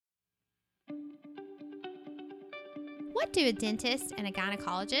What do a dentist and a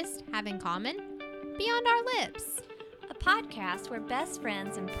gynecologist have in common? Beyond Our Lips. A podcast where best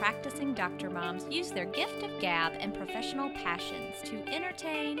friends and practicing doctor moms use their gift of gab and professional passions to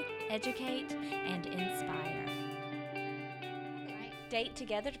entertain, educate, and inspire. Date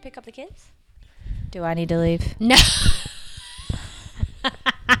together to pick up the kids? Do I need to leave? No.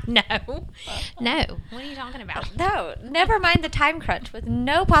 No. No. What are you talking about? No, never mind the time crunch with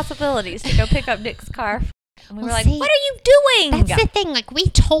no possibilities to go pick up Nick's car. And we were like, see, what are you doing? That's the thing. Like, we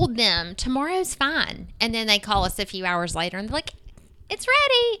told them tomorrow's fine. And then they call us a few hours later and they're like, it's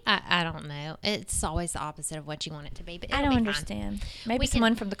ready. I don't know. It's always the opposite of what you want it to be. But I don't understand. Maybe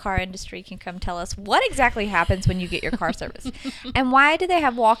someone from the car industry can come tell us what exactly happens when you get your car serviced. And why do they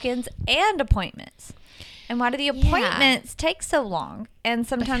have walk-ins and appointments? And why do the appointments take so long? And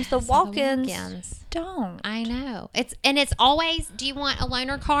sometimes the walk-ins don't. I know. It's always, do you want a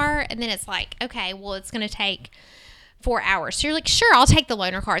loaner car? And then it's like, okay, well, it's going to take 4 hours. So you're like, sure, I'll take the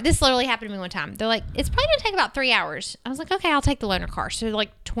loaner car. This literally happened to me one time. They're like, it's probably going to take about 3 hours. I was like, okay, I'll take the loaner car. So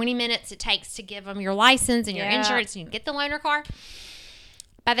like 20 minutes it takes to give them your license and your insurance and you get the loaner car.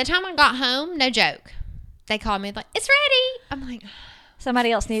 By the time I got home, no joke, they called me like, it's ready. I'm like,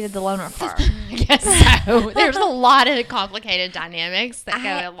 somebody else needed the loaner car. I guess so. There's a lot of complicated dynamics that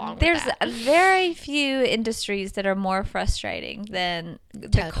go along with that. There's very few industries that are more frustrating than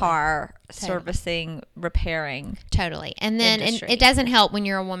the car servicing, repairing. Totally. And then it doesn't help when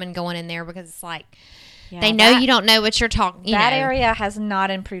you're a woman going in there because it's like, they know you don't know what you're talking. That area has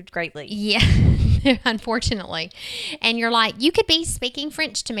not improved greatly. Yeah, unfortunately. And you're like, you could be speaking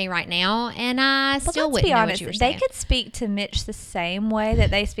French to me right now, and I still wouldn't know what you were saying. They could speak to Mitch the same way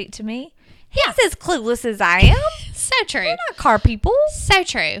that they speak to me. He's as clueless as I am. So true. We're not car people. So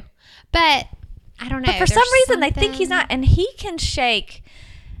true. But I don't know. But for some reason, they think he's not, and he can shake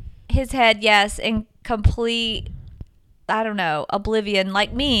his head yes in complete, I don't know, oblivion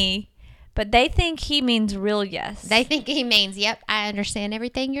like me. But they think he means real yes. They think he means, yep, I understand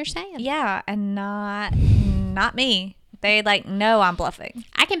everything you're saying. Yeah, and not me. They like, no, I'm bluffing.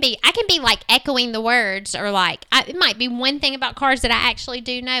 I can be like echoing the words or like, it might be one thing about cars that I actually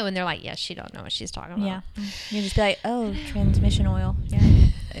do know. And they're like, yes, she don't know what she's talking about. Yeah. You just be like, oh, transmission oil. Yeah.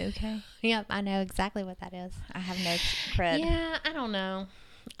 Okay. Yep, I know exactly what that is. I have no cred. Yeah, I don't know.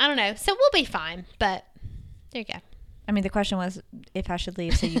 So we'll be fine. But there you go. I mean, the question was if I should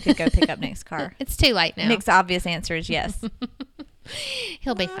leave so you could go pick up Nick's car. It's too late now. Nick's obvious answer is yes.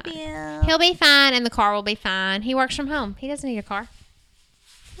 He'll be fine. He'll be fine, and the car will be fine. He works from home. He doesn't need a car.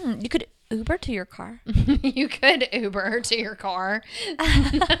 You could Uber to your car. You could Uber to your car.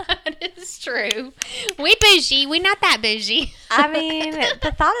 That is true. We bougie. We not that bougie. I mean,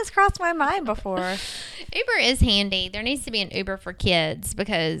 the thought has crossed my mind before. Uber is handy. There needs to be an Uber for kids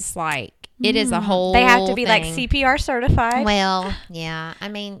because, like, it is a whole They have to be thing. like CPR certified. Well, yeah. I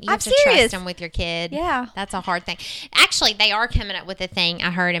mean, you have to trust them with your kid. Yeah. That's a hard thing. Actually, they are coming up with a thing I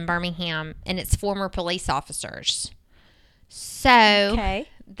heard in Birmingham, and it's former police officers. So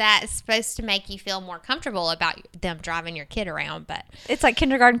that's supposed to make you feel more comfortable about them driving your kid around. But it's like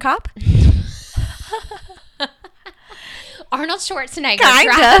kindergarten cop. Arnold Schwarzenegger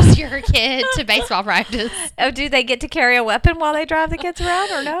drives your kid to baseball practice. Oh, do they get to carry a weapon while they drive the kids around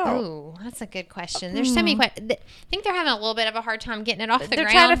or no? Ooh, that's a good question. There's so many questions. I think they're having a little bit of a hard time getting it off the ground.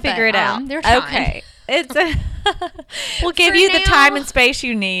 They're trying to figure it out. They're trying. Okay. We'll give you the time and space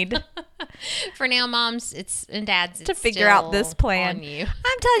you need. For now, moms and dads, to figure out this plan. On you.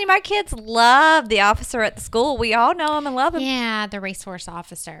 I'm telling you, my kids love the officer at the school. We all know him and love him. Yeah, the resource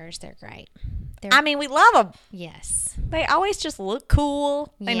officers. They're great. We love them. Yes. They always just look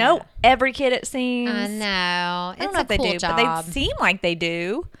cool. They know every kid, it seems. I know. I don't know if they do, job. but they seem like they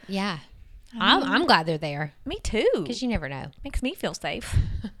do. Yeah. I'm glad they're there. Me too. Because you never know. Makes me feel safe.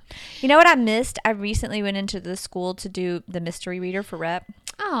 You know what I missed? I recently went into the school to do the mystery reader for rep.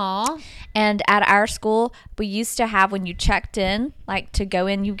 Aw. And at our school, we used to have, when you checked in, like to go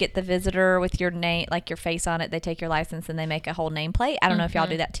in, you get the visitor with your name, like your face on it. They take your license and they make a whole nameplate. I don't know if y'all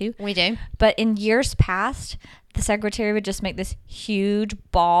do that too. We do. But in years past, the secretary would just make this huge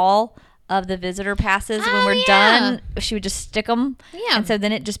ball of the visitor passes. When we're done, she would just stick them. Yeah. And so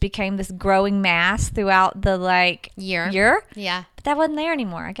then it just became this growing mass throughout the year. Yeah. But that wasn't there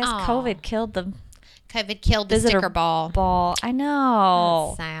anymore. I guess COVID killed the sticker ball. I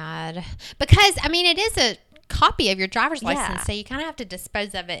know. That's sad. Because, I mean, it is a copy of your driver's license, so you kind of have to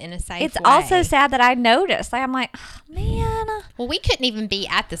dispose of it in a safe way. It's also sad that I noticed. I'm like, oh, man. Well, we couldn't even be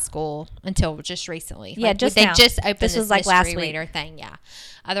at the school until just recently. Yeah, they now. just opened this was like last week. Reader thing. Yeah.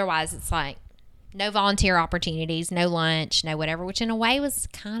 Otherwise, it's like no volunteer opportunities, no lunch, no whatever, which in a way was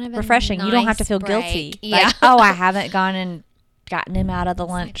kind of refreshing. Nice you don't have to feel break. guilty. Yeah. Like, oh, I haven't gone and gotten him out of the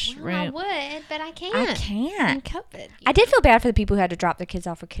lunch well, room. I would, but I can't. I can't. COVID. I did feel bad for the people who had to drop their kids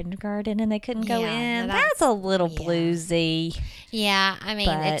off for kindergarten and they couldn't go Yeah, in. no, That's a little bluesy. Yeah, I mean,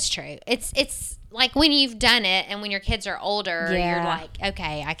 But- it's true. It's like when you've done it and when your kids are older, Yeah. you're like,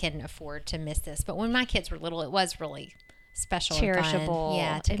 okay, I can afford to miss this. But when my kids were little, it was really special and Cherishable. fun.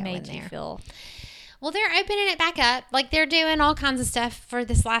 Yeah, to it go made in you there. feel. Well, they're opening it back up. Like, they're doing all kinds of stuff for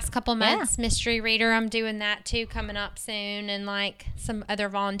this last couple months. Mystery Reader, I'm doing that too, coming up soon, and like some other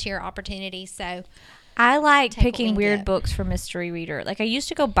volunteer opportunities. So I like Take what we picking can weird get. books for Mystery Reader. Like I used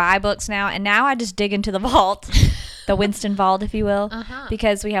to go buy books now, and now I just dig into the vault, the Winston vault, if you will, Uh-huh.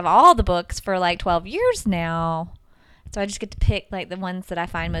 because we have all the books for like 12 years now. So I just get to pick like the ones that I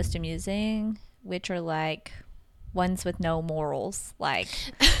find most amusing, which are like ones with no morals, like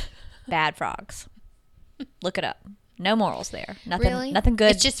Bad Frogs. Look it up. No morals there. Nothing. really, Nothing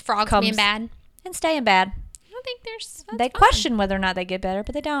good. It's just frogs comes- being bad. and staying bad. I don't think there's. They question whether or not they get better,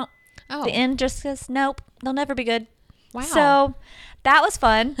 but they don't. Oh, The end just says nope. They'll never be good. wow. So that was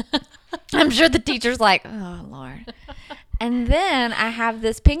fun. I'm sure the teacher's like, oh, Lord. And then I have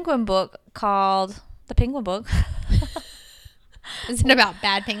this penguin book called The Penguin Book. Is it about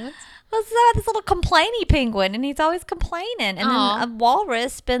bad penguins? Well, it's about this little complainy penguin, and he's always complaining. And Aw. then a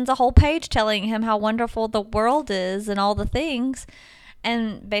walrus spends a whole page telling him how wonderful the world is and all the things,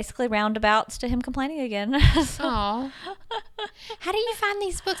 and basically roundabouts to him complaining again. So- Oh, how do you find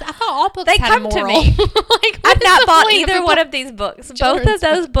these books? I thought all books They had come a to moral. me. Like, what I've is not the bought point either one of these books. Both of children's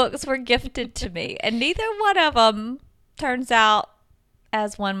those books were gifted to me, and neither one of them turns out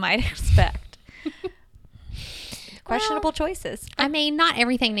as one might expect. Questionable choices. I mean, not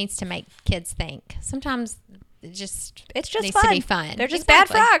everything needs to make kids think. Sometimes it just It's just needs fun. to be fun. They're just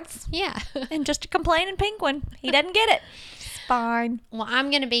Exactly. bad frogs. Yeah. And just a complaining penguin. He doesn't get it. It's fine. Well,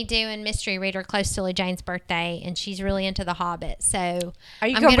 I'm going to be doing Mystery Reader close to Lee Jane's birthday, and she's really into The Hobbit. So Are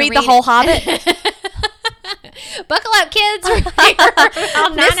you I'm going to gonna read the whole Hobbit? Buckle up, kids. We're here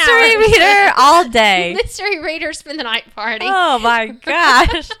about 9 Mystery hours. reader all day. Mystery Reader spend the night party. Oh my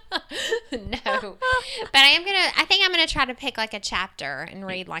gosh. No, but I think I'm gonna try to pick like a chapter and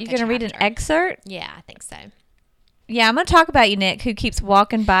read like. You're going to read an chapter. excerpt? Yeah, I think so. Yeah, I'm going to talk about you, Nick, who keeps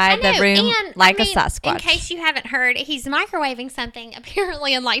walking by the room and, like I mean, a Sasquatch. In case you haven't heard, he's microwaving something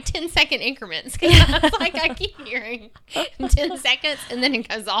apparently in like 10-second increments. Because that's like I keep hearing 10 seconds and then it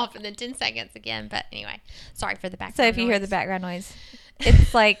goes off and then 10 seconds again. But anyway, sorry for the background So if you hear the noise. background noise,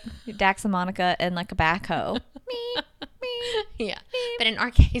 it's like Dax and Monica and like a backhoe. Yeah, but in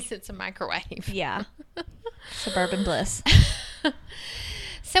our case, it's a microwave. Yeah. Suburban bliss.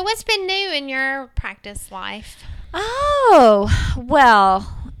 So what's been new in your practice life? Oh,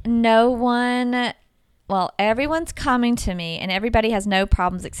 well, everyone's coming to me and everybody has no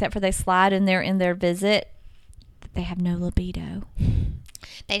problems except for they slide in there in their visit. They have no libido.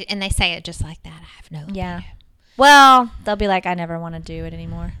 They say it just like that. I have no libido. Yeah. Well, they'll be like, I never want to do it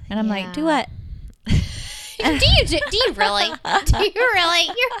anymore. And I'm like, do Yeah. what? Do you really? Do you really?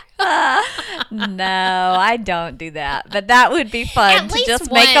 No, I don't do that. But that would be fun At to least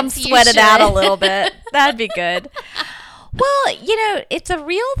just make them once you sweat it out a should. little bit. That'd be good. Well, it's a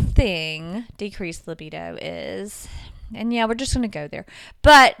real thing, decreased libido is. And yeah, we're just going to go there.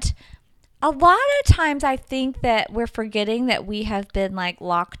 But a lot of times I think that we're forgetting that we have been like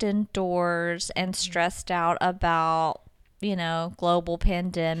locked indoors and stressed out about, global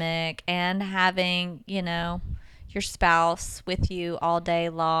pandemic and having, your spouse with you all day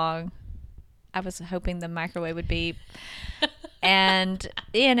long. I was hoping the microwave would beep. And,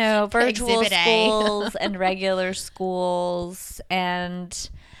 virtual Exhibit A. schools and regular schools and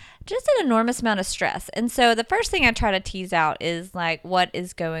just an enormous amount of stress. And so the first thing I try to tease out is like what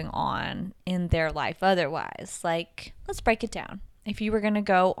is going on in their life otherwise. Like, let's break it down. If you were going to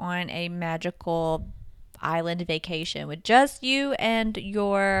go on a magical island vacation with just you and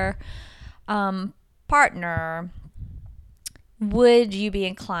your partner, would you be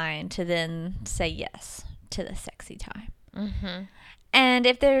inclined to then say yes to the sexy time? Mm-hmm. And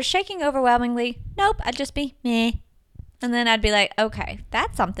if they're shaking overwhelmingly, nope, I'd just be meh. And then I'd be like, okay,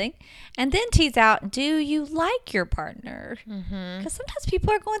 that's something. And then tease out, do you like your partner? Because sometimes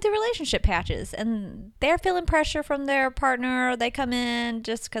people are going through relationship patches and they're feeling pressure from their partner. They come in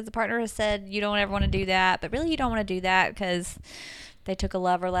just because the partner has said you don't ever want to do that. But really you don't want to do that because they took a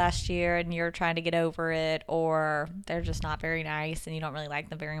lover last year and you're trying to get over it, or they're just not very nice and you don't really like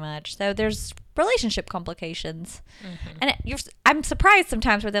them very much. So there's relationship complications. And I'm surprised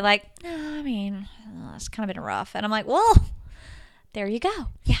sometimes where they're like, no, I mean, it's kind of been rough. And I'm like, well, there you go.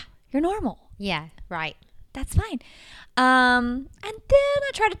 Yeah, you're normal. Yeah, right. That's fine. And then I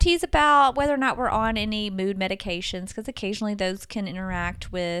try to tease about whether or not we're on any mood medications, because occasionally those can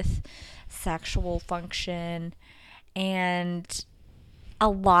interact with sexual function. And a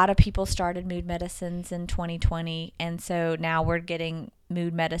lot of people started mood medicines in 2020, and so now we're getting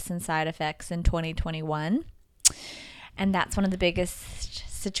mood medicine side effects in 2021. And that's one of the biggest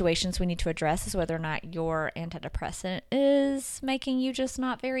situations we need to address, is whether or not your antidepressant is making you just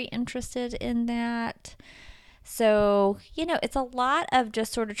not very interested in that. So, it's a lot of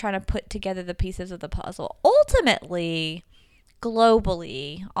just sort of trying to put together the pieces of the puzzle. Ultimately,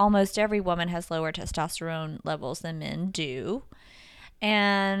 globally, almost every woman has lower testosterone levels than men do.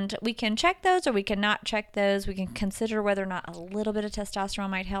 And we can check those or we can not check those. We can consider whether or not a little bit of testosterone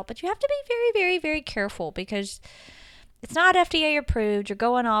might help. But you have to be very, very, very careful, because it's not FDA approved. You're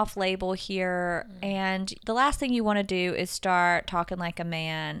going off label here. And the last thing you want to do is start talking like a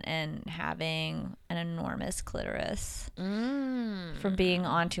man and having an enormous clitoris from being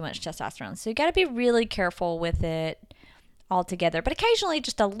on too much testosterone. So you got to be really careful with it altogether. But occasionally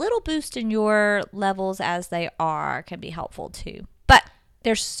just a little boost in your levels as they are can be helpful too. But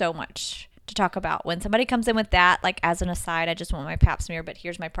there's so much to talk about. When somebody comes in with that, like as an aside, I just want my pap smear, but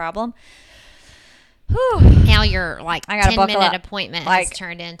here's my problem. Whew. Now your like I gotta 10-minute appointment has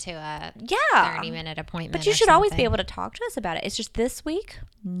turned into a 30-minute appointment. But you should always be able to talk to us about it. It's just this week,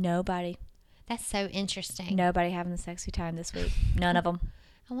 nobody. That's so interesting. Nobody having the sexy time this week. None of them.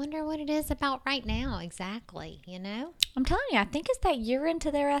 I wonder what it is about right now exactly, I'm telling you, I think it's that you're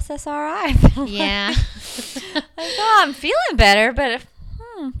into their SSRI. Yeah. I'm feeling better, but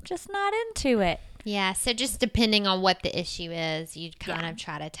just not into it. Yeah, so just depending on what the issue is, you kind of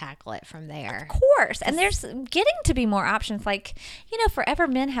try to tackle it from there. Of course. And there's getting to be more options. Like, forever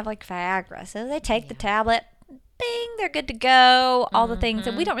men have like Viagra. So they take the tablet, bing, they're good to go, all the things.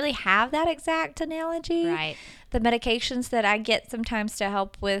 And we don't really have that exact analogy. Right. The medications that I get sometimes to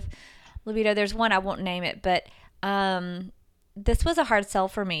help with libido, there's one, I won't name it, but this was a hard sell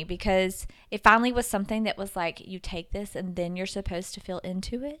for me, because it finally was something that was like, you take this and then you're supposed to feel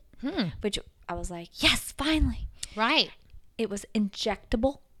into it, which I was like, yes, finally. Right. It was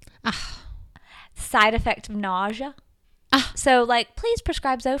injectable. Side effect of nausea. So, please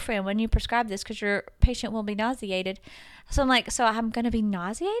prescribe Zofran when you prescribe this, because your patient will be nauseated. So I'm like, so I'm going to be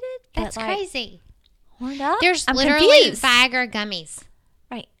nauseated? That's crazy. There's literally Viagra gummies.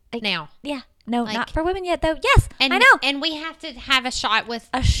 Right. Now. Yeah. No, not for women yet, though. Yes, and, I know. And we have to have a shot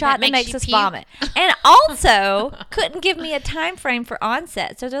that makes us vomit. And also couldn't give me a time frame for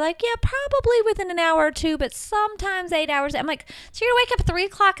onset. So they're like, yeah, probably within an hour or two, but sometimes 8 hours. I'm like, so you're going to wake up at 3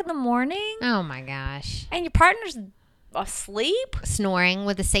 o'clock in the morning? Oh, my gosh. And your partner's asleep? Snoring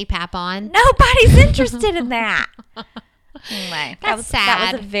with a CPAP on? Nobody's interested in that. Anyway, that's sad.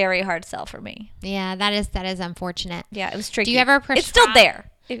 That was a very hard sell for me. Yeah, that is unfortunate. Yeah, it was tricky. Do you ever prescribe? It's still there.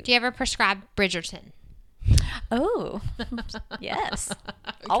 Do you ever prescribe Bridgerton? Oh, yes. Okay.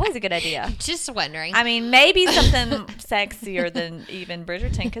 Always a good idea. Just wondering. I mean, maybe something sexier than even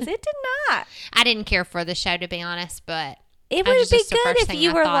Bridgerton, because it did not. I didn't care for the show, to be honest, but it would be good if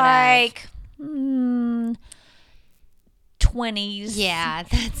you were like 20s. Yeah,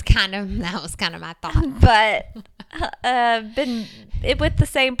 that was kind of my thought. But been with the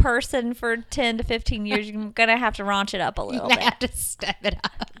same person for 10 to 15 years, you're gonna have to raunch it up a little bit. You have to step it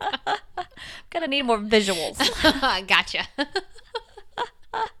up. Gonna need more visuals. Gotcha.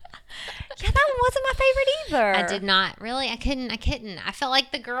 Yeah, that one wasn't my favorite either. I did not. Really? I couldn't. I felt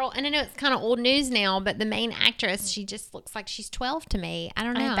like the girl, and I know it's kind of old news now, but the main actress, she just looks like she's 12 to me. I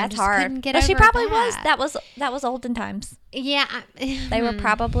don't know. That's hard. Couldn't get over she probably that. That was olden times. Yeah. They were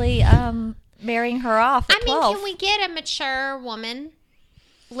probably marrying her off at 12. Can we get a mature woman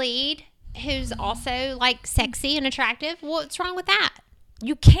lead who's also sexy and attractive? What's wrong with that?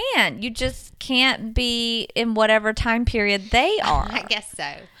 You can. You just can't be in whatever time period they are. I guess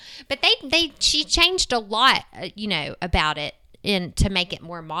so. But she changed a lot, about it to make it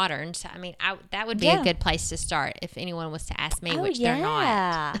more modern. So that would be a good place to start if anyone was to ask me, which they're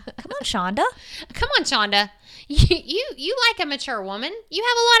not. Come on, Shonda. Come on, Shonda. You like a mature woman. You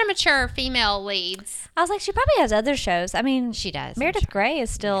have a lot of mature female leads. I was like, she probably has other shows. I mean, she does. Meredith Grey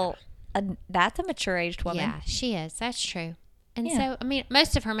is still that's a mature aged woman. Yeah, she is. That's true. And so,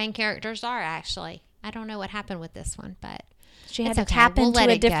 most of her main characters are actually. I don't know what happened with this one, but she had to tap into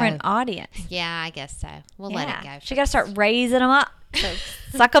a different audience. Yeah, I guess so. We'll let it go. She got to start raising them up. So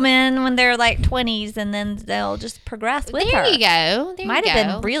suck them in when they're 20s, and then they'll just progress with her. There you go. Might have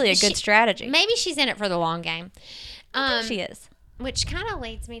been really a good strategy. Maybe she's in it for the long game. I think she is. which kind of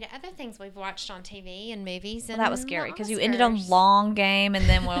leads me to other things we've watched on TV and movies. And that was scary because you Oscars. ended on long game, and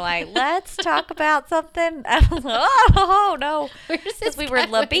then we're like, let's talk about something. I was like, oh no, because we were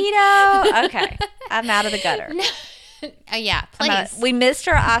libido. Okay, I'm out of the gutter. No. Oh yeah, please. We missed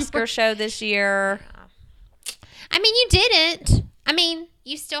our Oscar show this year. I mean, you didn't. I mean,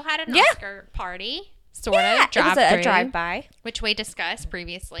 you still had an Oscar party. Sort of. It was a drive-by. Which we discussed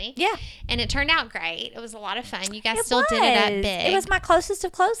previously. Yeah. And it turned out great. It was a lot of fun. You guys still did it up big. It was my closest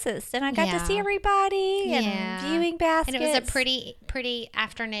of closest. And I got to see everybody and viewing baskets. And it was a pretty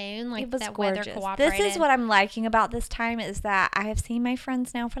afternoon. Like, it was that gorgeous. weather cooperated. This is what I'm liking about this time is that I have seen my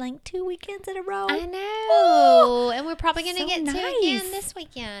friends now for like 2 weekends in a row. I know. Ooh, and we're probably going to get to nice. again this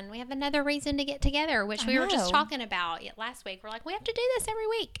weekend. We have another reason to get together, which we were just talking about last week. We're like, we have to do this every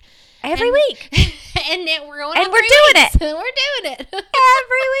week. Every week. And then we're going and we're doing it. We're doing it.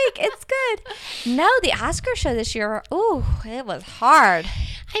 Every week. It's good. No, the Oscar show this year, ooh, it was hard.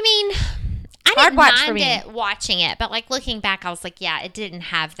 I mean, I didn't mind it watching it, but like looking back, I was like, yeah, it didn't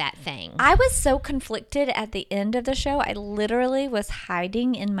have that thing. I was so conflicted at the end of the show. I literally was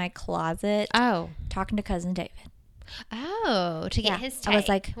hiding in my closet. Oh. Talking to Cousin David. Oh, to get his take. I was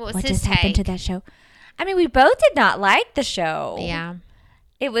like, what just happened to that show? I mean, we both did not like the show. Yeah.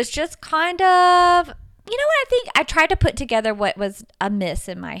 It was just kind of, you know what I think? I tried to put together what was amiss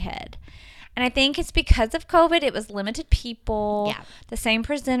in my head. And I think it's because of COVID, it was limited people. Yeah. The same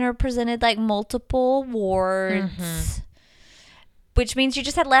presenter presented like multiple awards, which means you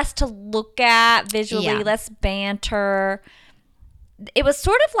just had less to look at visually, less banter. It was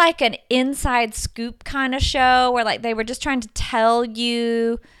sort of like an inside scoop kind of show where like they were just trying to tell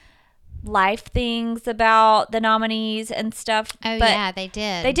you life things about the nominees and stuff. Oh, but yeah, they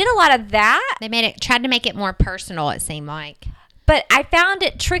did. They did a lot of that. They tried to make it more personal, it seemed like. But I found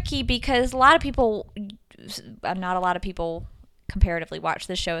it tricky because not a lot of people comparatively watch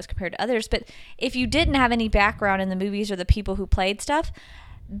this show as compared to others. But if you didn't have any background in the movies or the people who played stuff,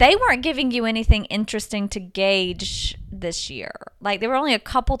 they weren't giving you anything interesting to gauge this year. Like, there were only a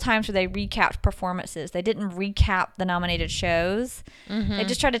couple times where they recapped performances. They didn't recap the nominated shows. Mm-hmm. They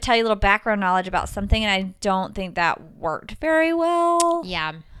just tried to tell you a little background knowledge about something, and I don't think that worked very well.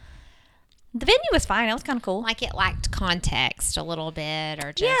 Yeah. The venue was fine. It was kind of cool. Like, it lacked context a little bit,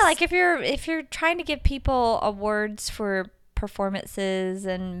 or just... Yeah, like if you're trying to give people awards for performances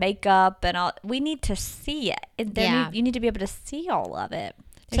and makeup and all, we need to see it. You need to be able to see all of it.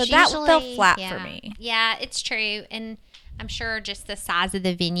 So that fell flat for me. Yeah, it's true. And I'm sure just the size of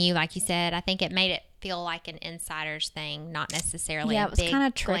the venue, like you said, I think it made it feel like an insider's thing, not necessarily a big,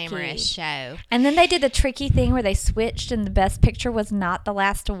 glamorous show. And then they did the tricky thing where they switched and the best picture was not the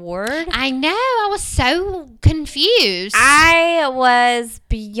last award. I know. I was so confused. I was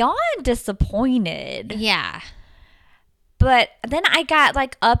beyond disappointed. Yeah. But then I got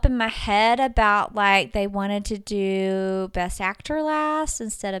like up in my head about like they wanted to do best actor last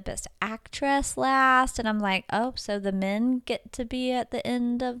instead of best actress last. And I'm like, oh, so the men get to be at the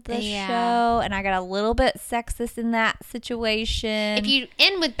end of the show. And I got a little bit sexist in that situation. If you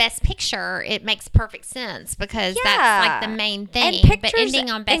end with best picture, it makes perfect sense because that's like the main thing. And pictures but ending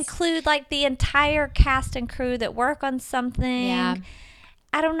on best include like the entire cast and crew that work on something. Yeah.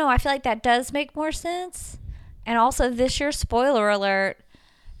 I don't know. I feel like that does make more sense. And also this year, spoiler alert,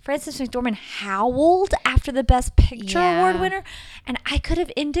 Frances McDormand howled after the Best Picture Award winner. And I could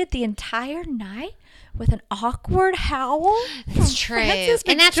have ended the entire night with an awkward howl. It's true.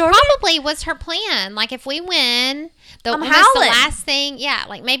 And that probably was her plan. Like, if we win, the last thing,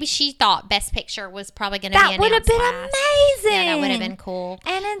 like maybe she thought Best Picture was probably going to be announced. That would have been amazing. Yeah, that would have been cool.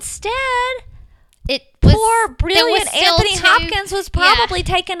 And instead... Poor brilliant Anthony Hopkins was probably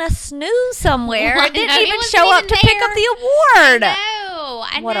taking a snooze somewhere. Well, didn't even show up to pick up the award.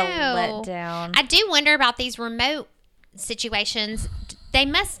 I know. What a letdown. I do wonder about these remote situations. They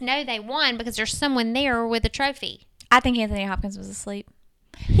must know they won because there's someone there with a trophy. I think Anthony Hopkins was asleep.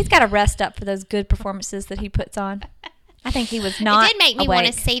 He's got to rest up for those good performances that he puts on. I think he was not. It did make me want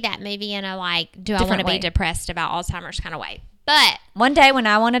to see that movie in a do I want to be depressed about Alzheimer's kind of way. But one day when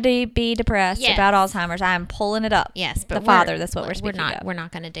I want to be depressed about Alzheimer's, I'm pulling it up. Yes, but that's what we're speaking of. We're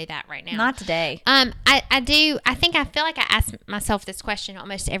not going to do that right now. Not today. I feel like I ask myself this question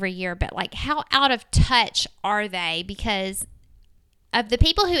almost every year, but like, how out of touch are they? Because of the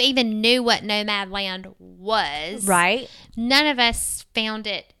people who even knew what Nomadland was, right? None of us found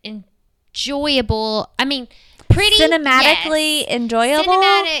it enjoyable. I mean, pretty cinematically enjoyable.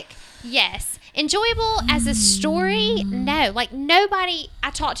 Cinematic, yes. Enjoyable as a story, no. Like, nobody I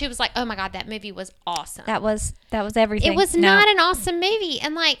talked to was like, oh my God, that movie was awesome. That was everything. It was not an awesome movie.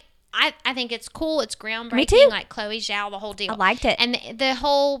 And like, I think it's cool. It's groundbreaking. Me too. Like Chloe Zhao, the whole deal. I liked it. And the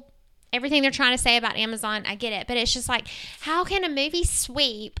whole everything they're trying to say about Amazon, I get it. But it's just like, how can a movie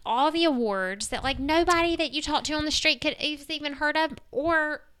sweep all the awards that like nobody that you talk to on the street could even heard of,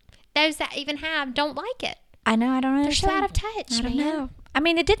 or those that even have don't like it? I know. I don't understand. They're so out of touch. I don't know. I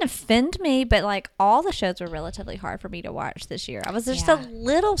mean, it didn't offend me, but like all the shows were relatively hard for me to watch this year. I was just a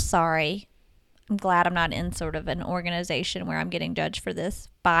little sorry. I'm glad I'm not in sort of an organization where I'm getting judged for this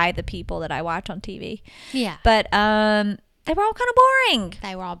by the people that I watch on TV. Yeah. But they were all kind of boring.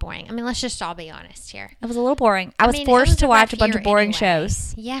 They were all boring. I mean, let's just all be honest here. It was a little boring. I was forced to watch a bunch of boring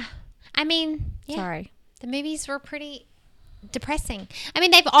shows. Yeah. I mean, yeah. Sorry. The movies were pretty depressing. I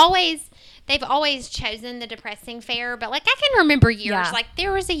mean, they've always chosen the depressing fare, but like I can remember years, like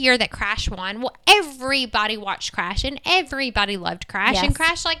there was a year that Crash won. Well, everybody watched Crash and everybody loved Crash, and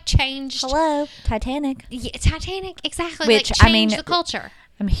Crash like changed. Hello, Titanic. Yeah, Titanic, exactly. Which like, changed the culture.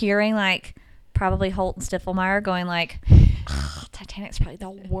 I'm hearing like probably Holt and Stiffelmeyer going like, Titanic's probably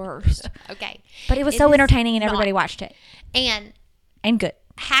the worst. Okay, but it was so entertaining and everybody watched it, and good.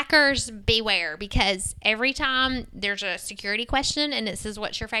 Hackers beware, because every time there's a security question and it says,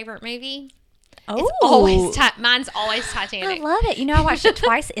 "What's your favorite movie?" It's always mine's always Titanic. I love it. You know, I watched it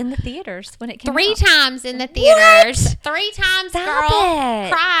twice in the theaters when it came out. 3 times in the theaters. What? 3 times, Stop girl.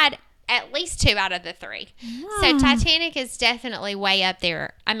 it. Cried at least 2 out of the 3. So Titanic is definitely way up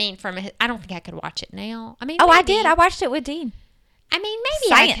there. I mean, I don't think I could watch it now. I mean, maybe. I did. I watched it with Dean. I mean, maybe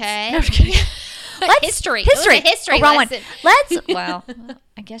Science. I could. No, I'm kidding. History. History. Wrong one. Well,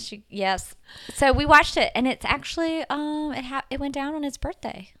 I guess yes. So we watched it, and it's actually it went down on his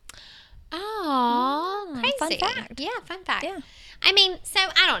birthday. Oh, crazy! Fun fact. Yeah, fun fact. Yeah. I mean, so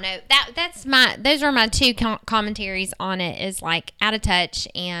I don't know. Those are my 2 commentaries on it. Is like out of touch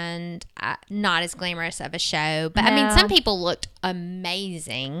and not as glamorous of a show. But I mean, some people looked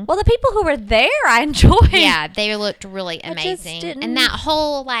amazing. Well, the people who were there, I enjoyed. Yeah, they looked really amazing. And that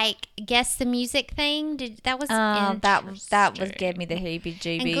whole like guess the music thing, that was that was gave me the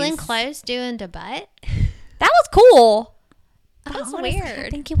heebie-jeebies. And Glenn Close doing debut. That was cool. That was honestly, weird. I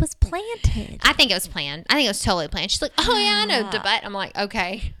think it was planted. I think it was planned. I think it was totally planned. She's like, "Oh yeah, I know debut." I'm like,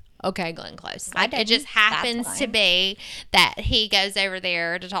 "Okay, Glenn Close." Like, it just happens to be that he goes over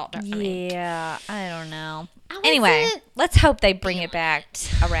there to talk to her. Yeah, I don't know. Anyway, let's hope they bring it back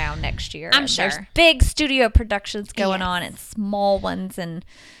around next year. I'm sure. There's big studio productions going on and small ones and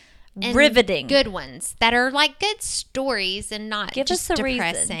riveting. Good ones that are like good stories and not Give just us a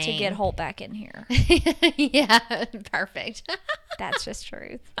depressing. reason to get Holt back in here. Yeah, perfect. That's just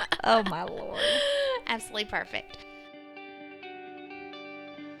truth. Oh, my Lord. Absolutely perfect.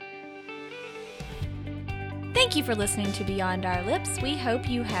 Thank you for listening to Beyond Our Lips. We hope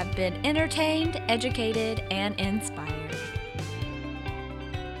you have been entertained, educated, and inspired.